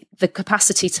really, the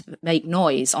capacity to make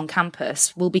noise on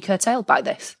campus will be curtailed by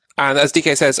this. And as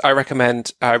DK says, I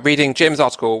recommend reading Jim's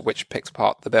article, which picks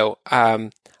apart the bill,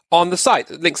 on the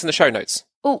site. Links in the show notes.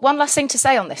 Oh, one last thing to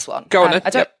say on this one. Go on. I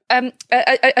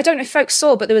don't know if folks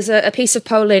saw, but there was a piece of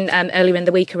polling earlier in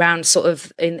the week around sort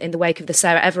of in the wake of the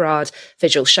Sarah Everard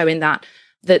vigil, showing that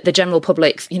the general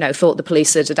public, you know, thought the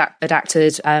police had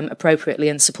acted appropriately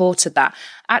and supported that.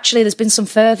 Actually, there's been some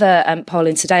further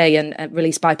polling today and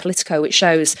released by Politico, which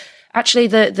shows actually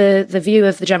the view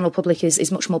of the general public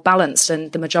is much more balanced,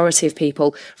 and the majority of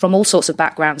people from all sorts of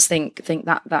backgrounds think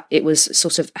that it was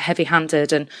sort of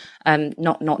heavy-handed and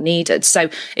not needed. So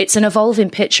it's an evolving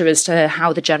picture as to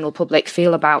how the general public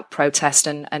feel about protest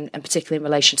and particularly in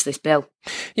relation to this bill.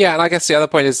 Yeah, and I guess the other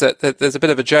point is that there's a bit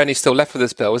of a journey still left for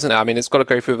this bill, isn't it? I mean, it's got to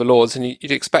go through the Lords, and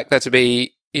you'd expect there to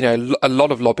be, a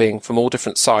lot of lobbying from all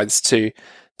different sides to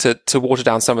water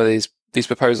down some of these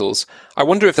proposals. I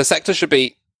wonder if the sector should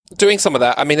be doing some of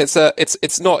that. I mean, it's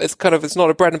not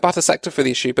a bread and butter sector for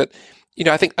the issue, but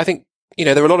I think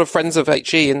there are a lot of friends of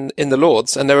HE in the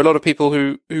Lords, and there are a lot of people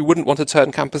who wouldn't want to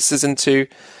turn campuses into,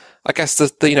 I guess,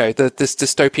 this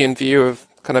dystopian view of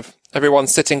kind of everyone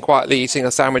sitting quietly eating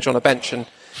a sandwich on a bench and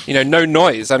no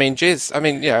noise. I mean, geez. I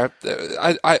mean,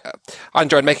 I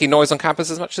enjoyed making noise on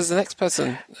campus as much as the next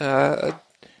person.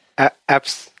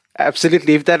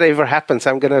 Absolutely. If that ever happens,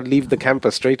 I'm going to leave the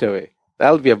campus straight away.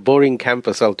 That'll be a boring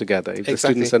campus altogether if the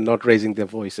students are not raising their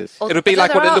voices. It'll be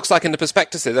like what it looks like in the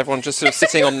prospectuses. Everyone just sort of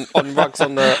sitting on rugs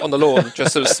on the lawn,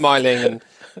 just sort of smiling and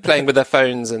playing with their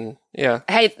phones and yeah.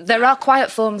 Hey, there are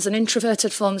quiet forms and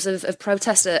introverted forms of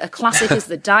protest. A classic is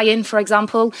the die-in, for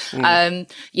example.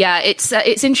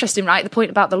 It's interesting, right? The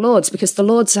point about the Lords, because the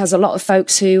Lords has a lot of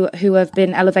folks who have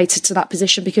been elevated to that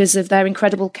position because of their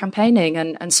incredible campaigning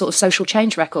and sort of social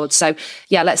change records. So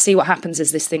yeah, let's see what happens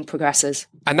as this thing progresses.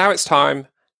 And now it's time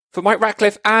for Mike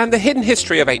Ratcliffe and the hidden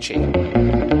history of HE.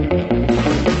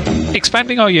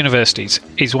 Expanding our universities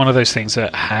is one of those things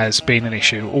that has been an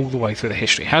issue all the way through the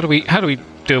history. How do we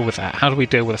deal with that? How do we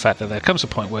deal with the fact that there comes a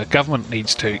point where government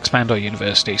needs to expand our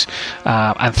universities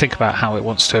and think about how it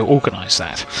wants to organise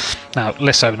that? Now,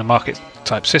 less so in a market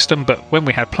type system, but when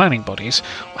we had planning bodies,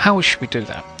 how should we do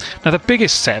that? Now, the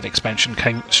biggest set of expansion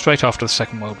came straight after the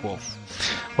Second World War,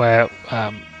 where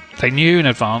they knew in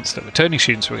advance that returning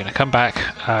students were going to come back,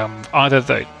 either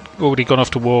they'd already gone off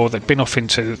to war, they'd been off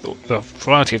into the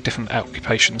variety of different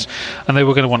occupations, and they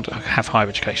were going to want to have higher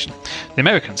education. The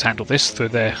Americans handled this through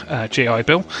their GI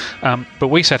Bill, but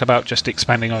we set about just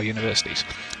expanding our universities.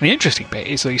 And the interesting bit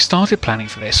is that we started planning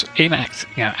for this in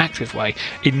active way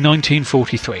in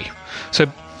 1943.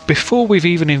 So before we've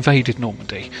even invaded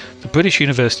Normandy, the British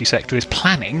university sector is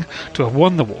planning to have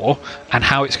won the war and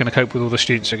how it's going to cope with all the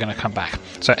students who are going to come back.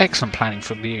 So excellent planning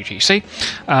from the UGC,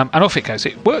 and off it goes.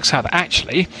 It works out that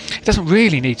actually it doesn't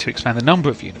really need to expand the number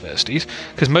of universities,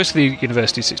 because most of the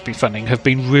universities it's been funding have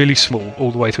been really small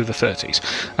all the way through the 30s.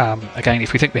 Again,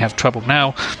 if we think we have trouble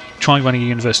now, try running a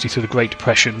university through the Great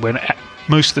Depression when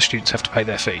most of the students have to pay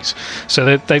their fees.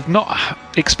 So they've not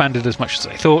expanded as much as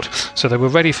they thought, so they were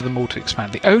ready for them all to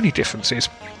expand. The only difference is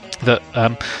that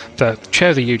the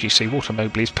chair of the UGC, Walter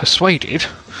Mobley, is persuaded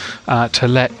to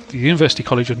let the University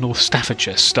College of North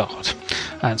Staffordshire start.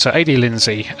 And so A.D.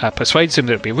 Lindsay persuades him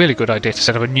that it would be a really good idea to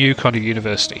set up a new kind of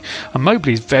university. And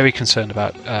Mobley is very concerned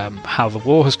about how the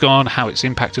war has gone, how it's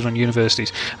impacted on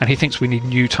universities, and he thinks we need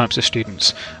new types of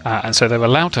students. And so they're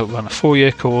allowed to run a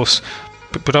 4-year course,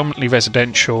 predominantly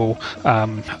residential,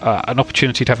 an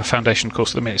opportunity to have a foundation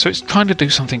course at the minute. So it's trying to do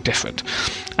something different.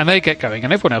 And they get going,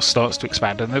 and everyone else starts to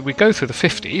expand. And then we go through the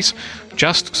 50s,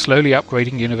 just slowly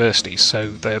upgrading universities.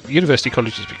 So the university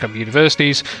colleges become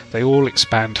universities, they all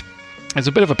expand. There's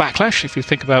a bit of a backlash if you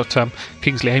think about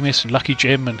Kingsley Amis and Lucky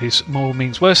Jim and his more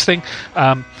means worse thing,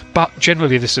 but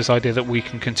generally this is the idea that we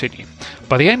can continue.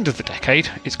 By the end of the decade,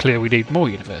 it's clear we need more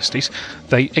universities.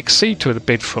 They accede to a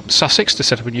bid from Sussex to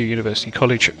set up a new university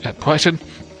college at Brighton,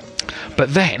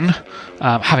 but then,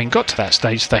 having got to that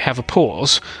stage, they have a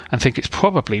pause and think it's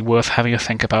probably worth having a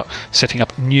think about setting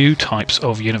up new types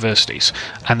of universities,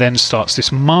 and then starts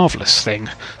this marvellous thing,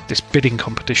 this bidding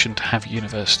competition to have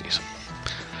universities.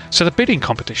 So the bidding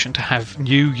competition to have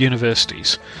new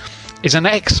universities is an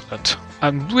excellent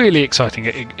and really exciting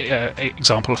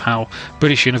example of how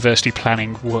British university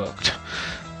planning worked.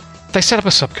 They set up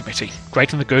a subcommittee.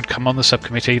 Great and the good come on the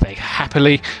subcommittee. They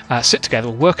happily sit together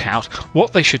and work out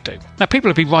what they should do. Now, people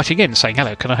have been writing in saying,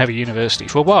 hello, can I have a university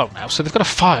for a while now? So they've got a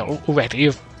file already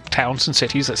of towns and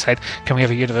cities that said, can we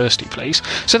have a university, please?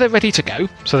 So they're ready to go.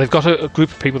 So they've got a group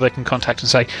of people they can contact and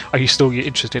say, are you still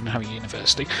interested in having a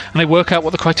university? And they work out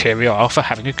what the criteria are for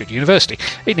having a good university.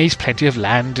 It needs plenty of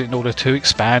land in order to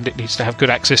expand. It needs to have good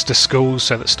access to schools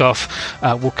so that staff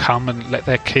will come and let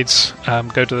their kids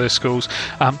go to those schools.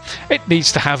 It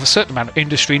needs to have a certain amount of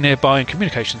industry nearby and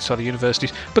communications to other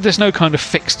universities, but there's no kind of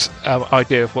fixed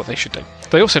idea of what they should do.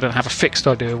 They also don't have a fixed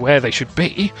idea of where they should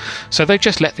be, so they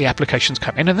just let the applications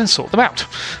come in and then sort them out.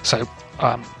 So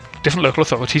different local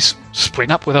authorities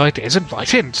spring up with ideas and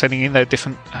write in, sending in their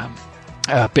different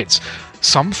bids,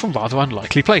 some from rather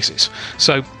unlikely places.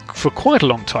 So for quite a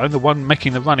long time, the one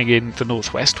making the running in the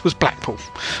northwest was Blackpool.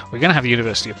 We're going to have the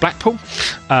University of Blackpool.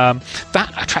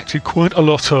 That attracted quite a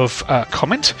lot of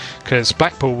comment, because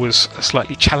Blackpool was a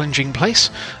slightly challenging place,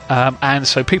 and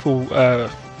so people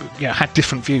had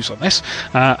different views on this.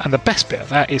 And the best bit of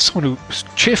that is someone who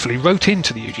cheerfully wrote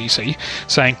into the UGC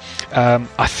saying,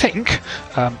 I think,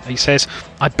 he says,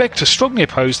 I beg to strongly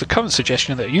oppose the current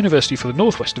suggestion that a university for the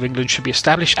northwest of England should be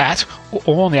established at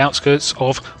or on the outskirts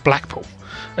of Blackpool.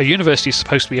 A university is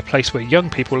supposed to be a place where young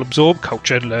people absorb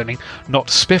culture and learning, not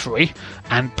spiffery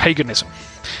and paganism.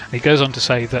 And he goes on to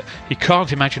say that he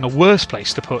can't imagine a worse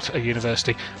place to put a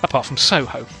university apart from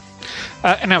Soho.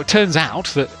 And now it turns out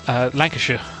that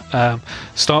Lancashire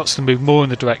starts to move more in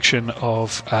the direction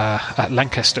of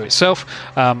Lancaster itself.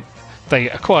 They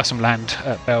acquire some land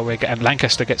at Belrig, and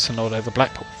Lancaster gets the nod over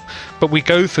Blackpool. But we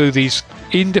go through these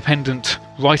independent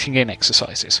writing in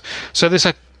exercises. So there's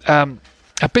a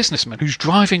businessman who's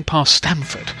driving past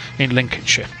Stamford in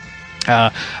Lincolnshire,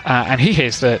 and he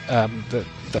hears that the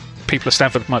people of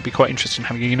Stamford might be quite interested in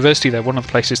having a university. They're one of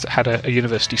the places that had a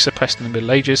university suppressed in the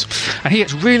Middle Ages, and he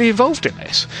gets really involved in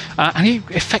this, and he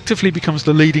effectively becomes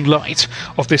the leading light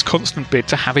of this constant bid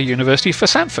to have a university for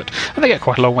Stamford. And they get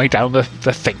quite a long way down the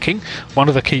thinking. One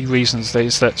of the key reasons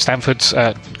is that Stamford's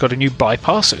got a new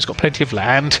bypass, so it's got plenty of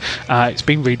land, it's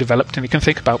been redeveloped, and you can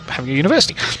think about having a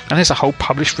university. And there's a whole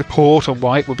published report on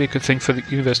why it would be a good thing for the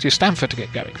University of Stamford to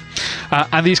get going.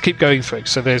 And these keep going through.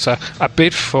 So there's a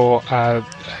bid for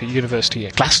university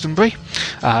at Glastonbury.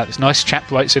 This nice chap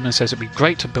writes in and says it'd be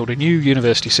great to build a new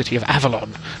university city of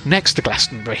Avalon next to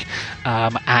Glastonbury,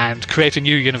 and create a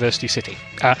new university city.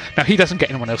 Now he doesn't get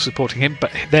anyone else supporting him,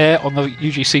 but there on the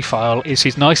UGC file is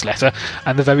his nice letter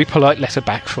and the very polite letter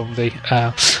back from the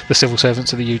civil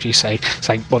servants of the UGC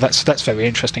saying, well, that's very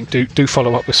interesting, do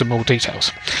follow up with some more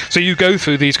details. So you go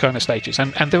through these kind of stages,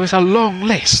 and there is a long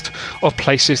list of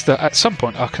places that at some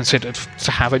point are considered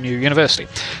to have a new university,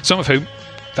 some of whom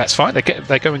that's fine,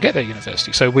 they go and get their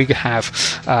university. So we have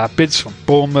bids from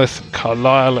Bournemouth, and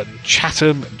Carlisle, and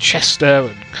Chatham, and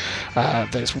Chester,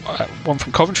 and there's one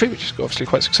from Coventry, which is obviously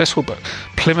quite successful, but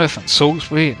Plymouth and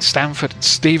Salisbury and Stamford and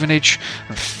Stevenage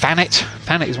and Thanet.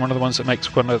 Thanet is one of the ones that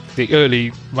makes one of the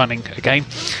early running again,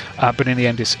 but in the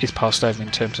end is passed over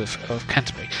in terms of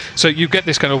Canterbury. So you get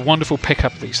this kind of wonderful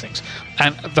pick-up of these things.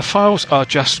 And the files are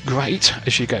just great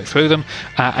as you go through them,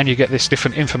 and you get this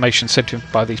different information sent in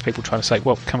by these people trying to say,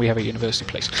 well, can we have a university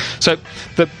please? So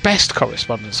the best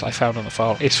correspondence I found on the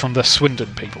file is from the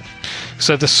Swindon people.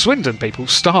 So the Swindon people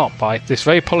start by this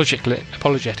very apologetic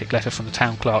letter from the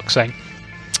town clerk saying,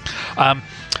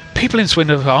 people in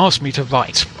Swindon have asked me to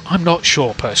write. I'm not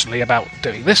sure personally about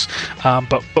doing this,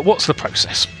 but what's the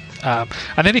process?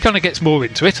 And then he kind of gets more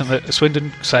into it, and the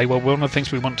Swindon say, well, one of the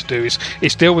things we want to do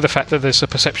is deal with the fact that there's a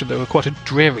perception that we're quite a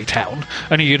dreary town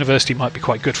and a university might be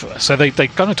quite good for us. So they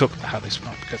kind of talk about how this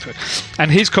might go through it.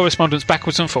 And his correspondence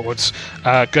backwards and forwards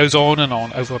goes on and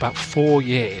on over about 4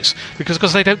 years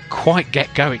because they don't quite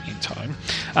get going in time.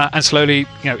 And slowly,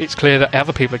 it's clear that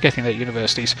other people are getting their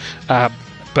universities,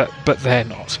 but they're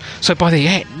not. So by the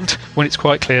end, when it's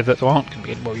quite clear that there aren't going to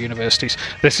be any more universities,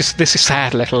 there's this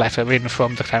sad little letter in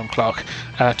from the town clerk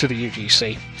to the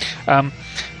UGC.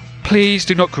 Please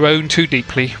do not groan too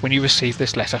deeply when you receive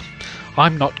this letter.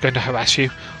 I'm not going to harass you.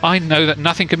 I know that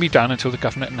nothing can be done until the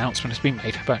government announcement has been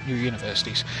made about new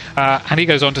universities. And he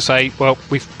goes on to say, well,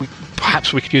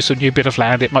 perhaps we could use a new bit of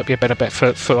land. It might be a better bet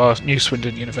for our new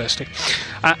Swindon University.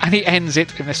 And he ends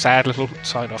it in a sad little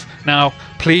sign-off. Now,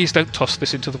 please don't toss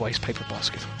this into the wastepaper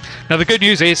basket. Now, the good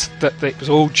news is that it was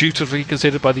all dutifully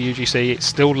considered by the UGC. It's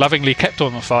still lovingly kept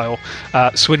on the file.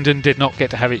 Swindon did not get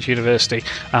to have its university.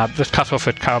 The cut-off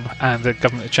had come, and the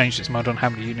government had changed its mind on how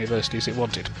many universities it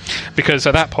wanted. Because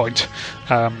at that point,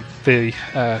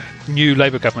 the new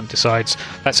Labour government decides,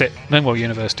 that's it, no more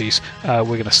universities, we're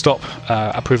going to stop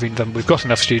approving them. We've got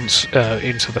enough students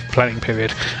into the planning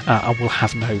period, and we'll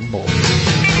have no more.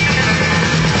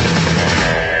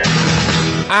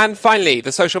 And finally,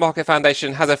 the Social Market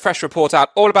Foundation has a fresh report out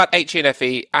all about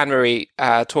HE&FE. Anne-Marie,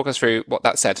 talk us through what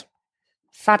that said.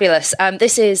 Fabulous.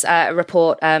 This is a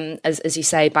report, as you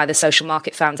say, by the Social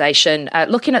Market Foundation,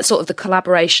 looking at sort of the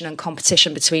collaboration and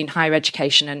competition between higher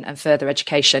education and further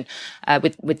education,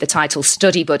 with the title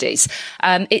Study Buddies.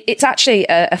 It's actually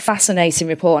a fascinating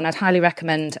report, and I'd highly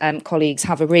recommend colleagues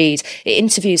have a read. It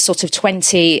interviews sort of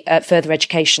 20 further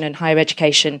education and higher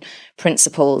education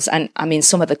principals, and I mean,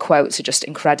 some of the quotes are just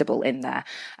incredible in there.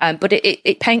 But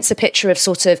it paints a picture of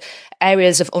sort of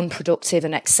areas of unproductive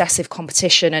and excessive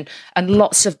competition and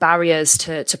lots of barriers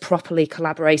to properly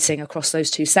collaborating across those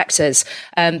two sectors.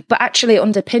 But actually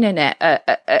underpinning it,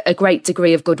 a great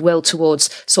degree of goodwill towards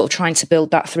sort of trying to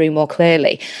build that through more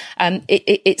clearly.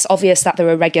 It's obvious that there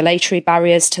are regulatory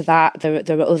barriers to that.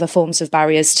 There are other forms of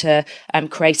barriers to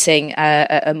creating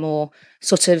a more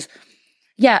sort of,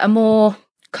 a more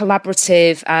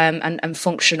collaborative and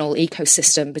functional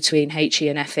ecosystem between HE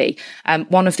and FE.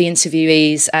 One of the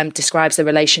interviewees describes the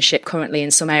relationship currently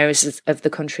in some areas of the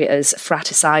country as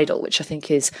fratricidal, which I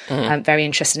think is very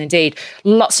interesting indeed.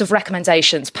 Lots of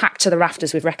recommendations, packed to the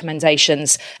rafters with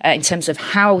recommendations in terms of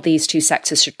how these two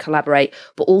sectors should collaborate,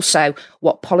 but also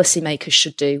what policymakers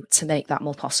should do to make that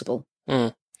more possible.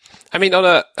 Summer,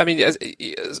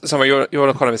 you're an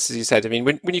economist, as you said. I mean,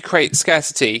 when you create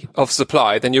scarcity of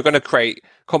supply, then you're going to create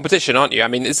competition, aren't you? I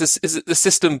mean, is the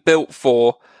system built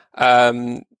for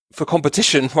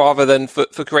competition rather than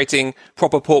for creating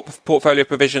proper portfolio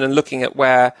provision and looking at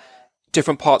where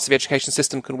different parts of the education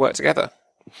system can work together?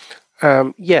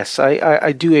 Yes,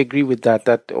 I do agree with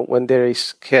that when there is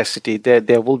scarcity,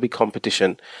 there will be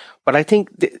competition. But I think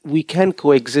we can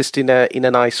coexist in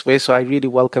a nice way. So I really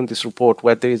welcome this report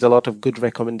where there is a lot of good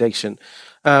recommendation.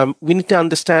 We need to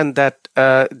understand that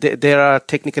there are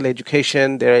technical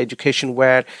education, there are education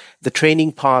where the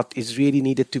training path is really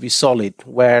needed to be solid,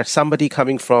 where somebody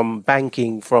coming from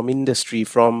banking, from industry,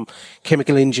 from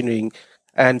chemical engineering,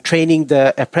 and training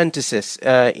the apprentices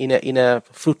in a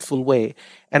fruitful way.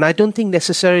 And I don't think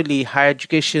necessarily higher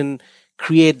education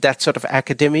create that sort of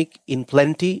academic in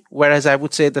plenty, whereas I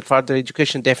would say that further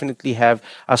education definitely have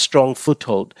a strong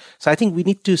foothold. So I think we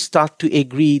need to start to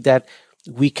agree that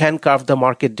we can carve the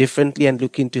market differently and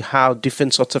look into how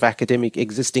different sorts of academic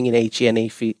existing in HE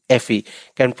and FE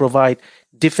can provide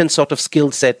different sort of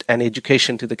skill set and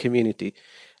education to the community.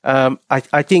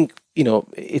 I think,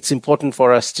 it's important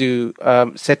for us to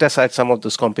set aside some of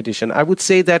those competition. I would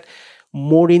say that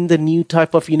more in the new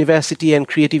type of university and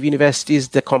creative universities,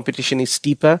 the competition is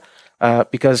steeper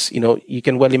because, you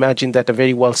can well imagine that a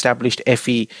very well-established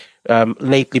FE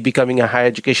lately becoming a higher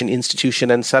education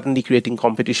institution and suddenly creating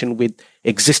competition with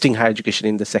existing higher education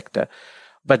in the sector.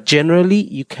 But generally,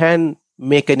 you can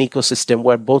make an ecosystem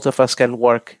where both of us can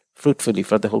work fruitfully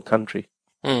for the whole country.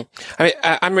 I mean,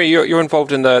 Anne-Marie, you're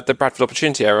involved in the Bradford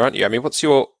Opportunity area, aren't you? I mean, what's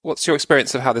your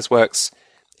experience of how this works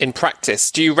in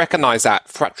practice? Do you recognise that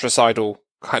fratricidal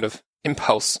kind of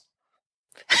impulse?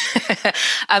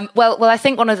 Well, I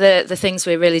think one of the things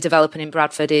we're really developing in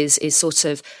Bradford is sort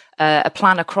of a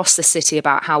plan across the city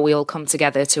about how we all come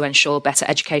together to ensure better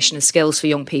education and skills for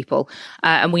young people.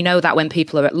 And we know that when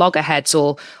people are at loggerheads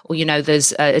or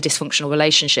there's a dysfunctional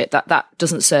relationship, that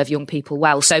doesn't serve young people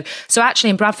well. So actually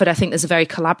in Bradford, I think there's a very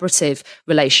collaborative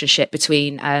relationship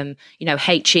between,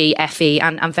 HE, FE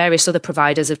and various other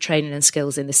providers of training and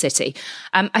skills in the city.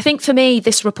 I think for me,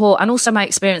 this report and also my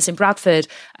experience in Bradford,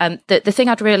 the thing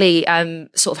I'd really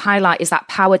sort of highlight is that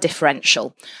power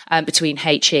differential between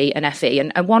HE and FE.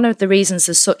 And one of the reasons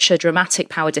there's such a dramatic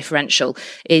power differential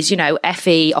is,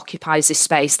 FE occupies this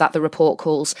space that the report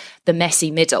calls the messy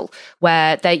middle,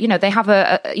 where they have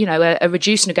a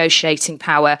reduced negotiating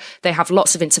power. They have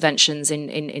lots of interventions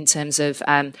in terms of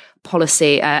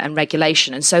policy and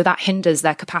regulation. And so that hinders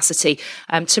their capacity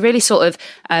to really sort of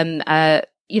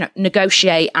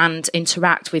negotiate and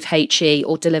interact with HE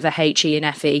or deliver HE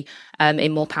and FE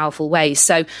in more powerful ways.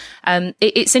 So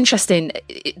it's interesting.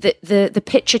 The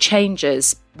picture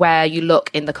changes where you look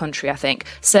in the country, I think.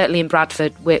 Certainly in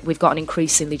Bradford, we've got an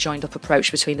increasingly joined up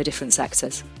approach between the different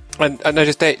sectors. And I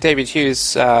noticed David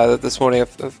Hughes this morning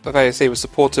of AOC was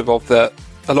supportive of a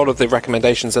lot of the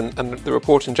recommendations and the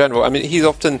report in general. I mean, he's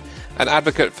often an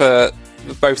advocate for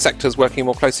both sectors working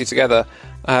more closely together.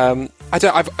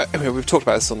 We've talked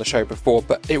about this on the show before,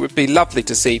 but it would be lovely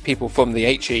to see people from the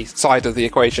HE side of the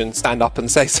equation stand up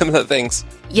and say similar things.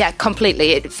 Yeah,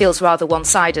 completely. It feels rather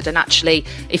one-sided. And actually,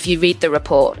 if you read the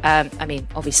report,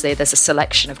 obviously there's a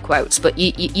selection of quotes, but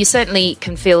you certainly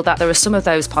can feel that there are some of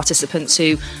those participants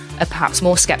who are perhaps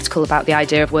more sceptical about the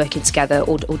idea of working together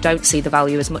or don't see the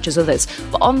value as much as others.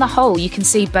 But on the whole, you can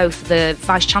see both the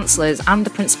vice-chancellors and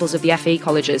the principals of the FE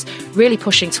colleges really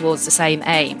pushing towards the same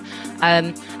aim.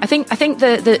 I think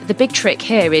the big trick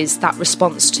here is that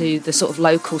response to the sort of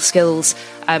local skills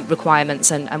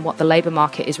requirements and what the labour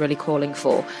market is really calling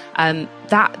for.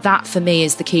 That for me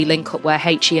is the key link up where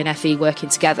HE and FE working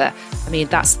together. I mean,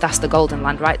 that's the golden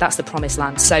land, right? That's the promised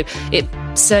land. So it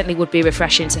certainly would be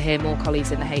refreshing to hear more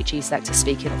colleagues in the HE sector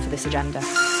speaking up for this agenda.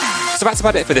 So that's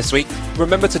about it for this week.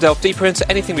 Remember to delve deeper into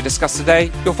anything we discussed today.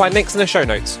 You'll find links in the show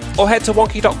notes. Or head to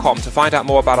wonky.com to find out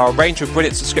more about our range of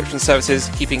brilliant subscription services,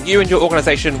 keeping you and your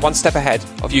organisation one step ahead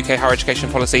of UK higher education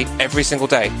policy every single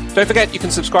day. Don't forget you can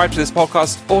subscribe to this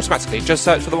podcast automatically. Just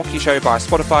search for The Wonky Show via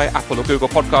Spotify, Apple or Google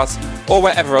Podcasts, or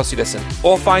wherever else you listen.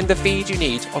 Or find the feed you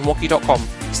need on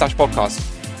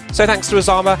wonky.com/podcast. So thanks to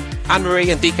Osama,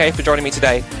 Anne-Marie and DK for joining me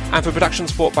today, and for production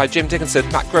support by Jim Dickinson,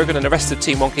 Matt Grogan and the rest of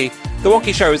Team Wonky. The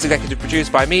Wonky Show is executive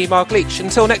produced by me, Mark Leach.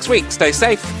 Until next week, stay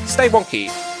safe, stay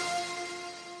wonky.